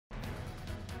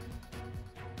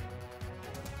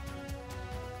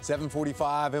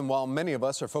7:45, and while many of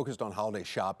us are focused on holiday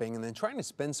shopping and then trying to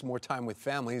spend some more time with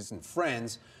families and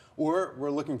friends, or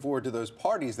we're looking forward to those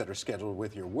parties that are scheduled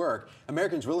with your work,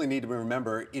 Americans really need to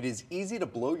remember it is easy to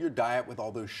blow your diet with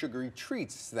all those sugary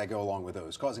treats that go along with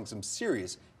those, causing some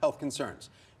serious health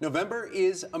concerns. November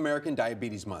is American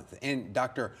Diabetes Month, and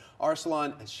Dr.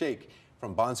 Arsalan Sheikh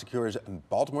from Secours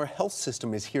Baltimore Health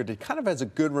System is here to kind of as a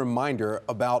good reminder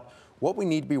about what we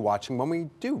need to be watching when we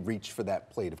do reach for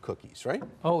that plate of cookies, right?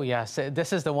 Oh, yes.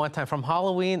 This is the one time from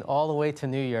Halloween all the way to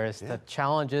New Year's. Yeah. The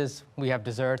challenge is we have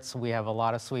desserts, we have a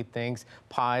lot of sweet things,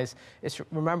 pies.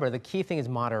 Remember, the key thing is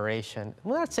moderation.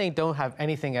 We're not saying don't have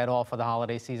anything at all for the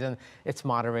holiday season. It's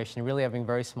moderation, really having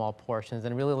very small portions,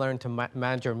 and really learn to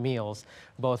manage your meals,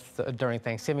 both during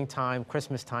Thanksgiving time,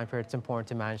 Christmas time period. It's important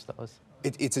to manage those.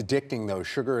 It's addicting, though.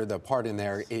 Sugar, the part in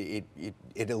there, it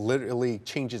literally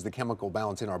changes the chemical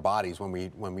balance in our bodies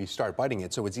when we start biting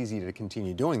it. So it's easy to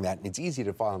continue doing that, and it's easy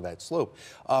to follow that slope.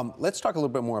 Let's talk a little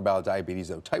bit more about diabetes,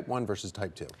 though. Type 1 versus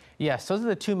type 2. Yes, those are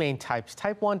the two main types.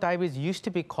 Type 1 diabetes used to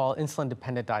be called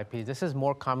insulin-dependent diabetes. This is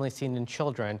more commonly seen in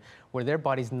children where their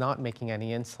body's not making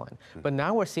any insulin. But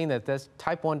now we're seeing that this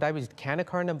type 1 diabetes can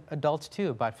occur in adults, too.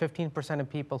 About 15% of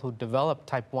people who develop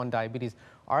type 1 diabetes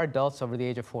are adults over the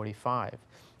age of 45.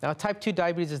 Now, type 2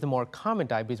 diabetes is the more common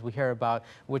diabetes we hear about,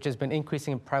 which has been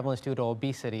increasing in prevalence due to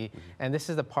obesity. And this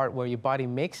is the part where your body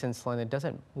makes insulin, it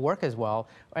doesn't work as well,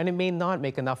 and it may not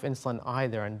make enough insulin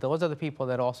either. And those are the people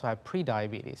that also have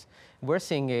pre-diabetes. We're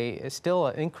seeing still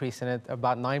an increase in it.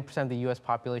 About 9% of the U.S.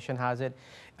 population has it.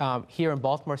 Here in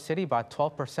Baltimore City, about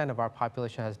 12% of our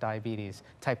population has diabetes,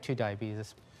 type 2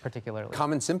 diabetes. Particularly.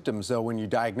 Common symptoms, though, when you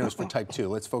diagnose for type 2.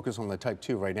 Let's focus on the type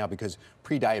 2 right now because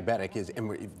pre-diabetic is,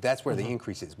 and that's where the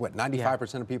increase is. What,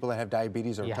 95% of people that have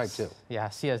diabetes are type 2?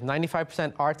 Yes,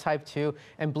 95% are type 2.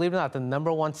 And believe it or not, the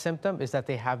 #1 symptom is that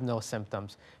they have no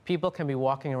symptoms. People can be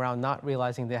walking around not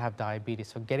realizing they have diabetes,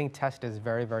 so getting tested is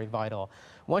very, very vital.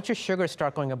 Once your sugars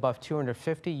start going above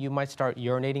 250, you might start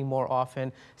urinating more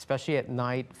often, especially at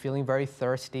night, feeling very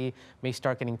thirsty, may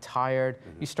start getting tired.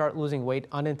 You start losing weight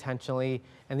unintentionally.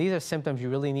 And these are symptoms you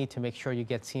really need to make sure you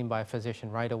get seen by a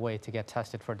physician right away to get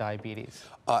tested for diabetes.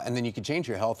 And then you can change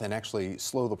your health and actually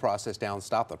slow the process down,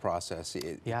 stop the process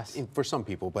for some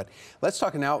people. But let's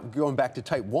talk now, going back to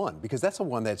type 1, because that's the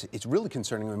one it's really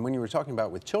concerning. And when you were talking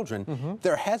about with children,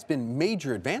 there has been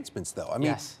major advancements, though. I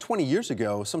mean, 20 years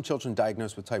ago, some children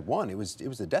diagnosed with type 1, it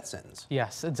was a death sentence.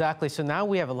 Yes, exactly. So now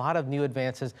we have a lot of new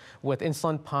advances with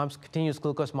insulin pumps, continuous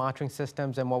glucose monitoring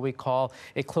systems, and what we call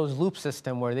a closed loop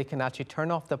system where they can actually turn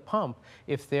off the pump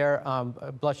if their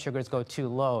blood sugars go too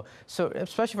low. So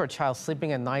especially for a child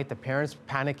sleeping at night, the parents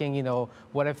panicking, you know,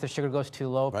 what if the sugar goes too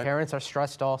low? Right. Parents are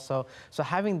stressed also. So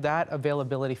having that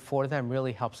availability for them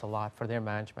really helps a lot for their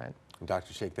management.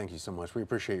 Dr. Sheikh, thank you so much. We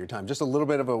appreciate your time. Just a little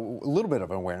bit of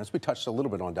awareness. We touched a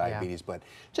little bit on diabetes, but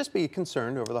just be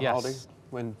concerned over the holidays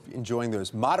when enjoying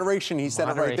those. Moderation, he said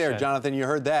it right there. Jonathan, you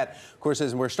heard that. Of course,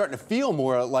 as we're starting to feel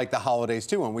more like the holidays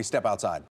too when we step outside.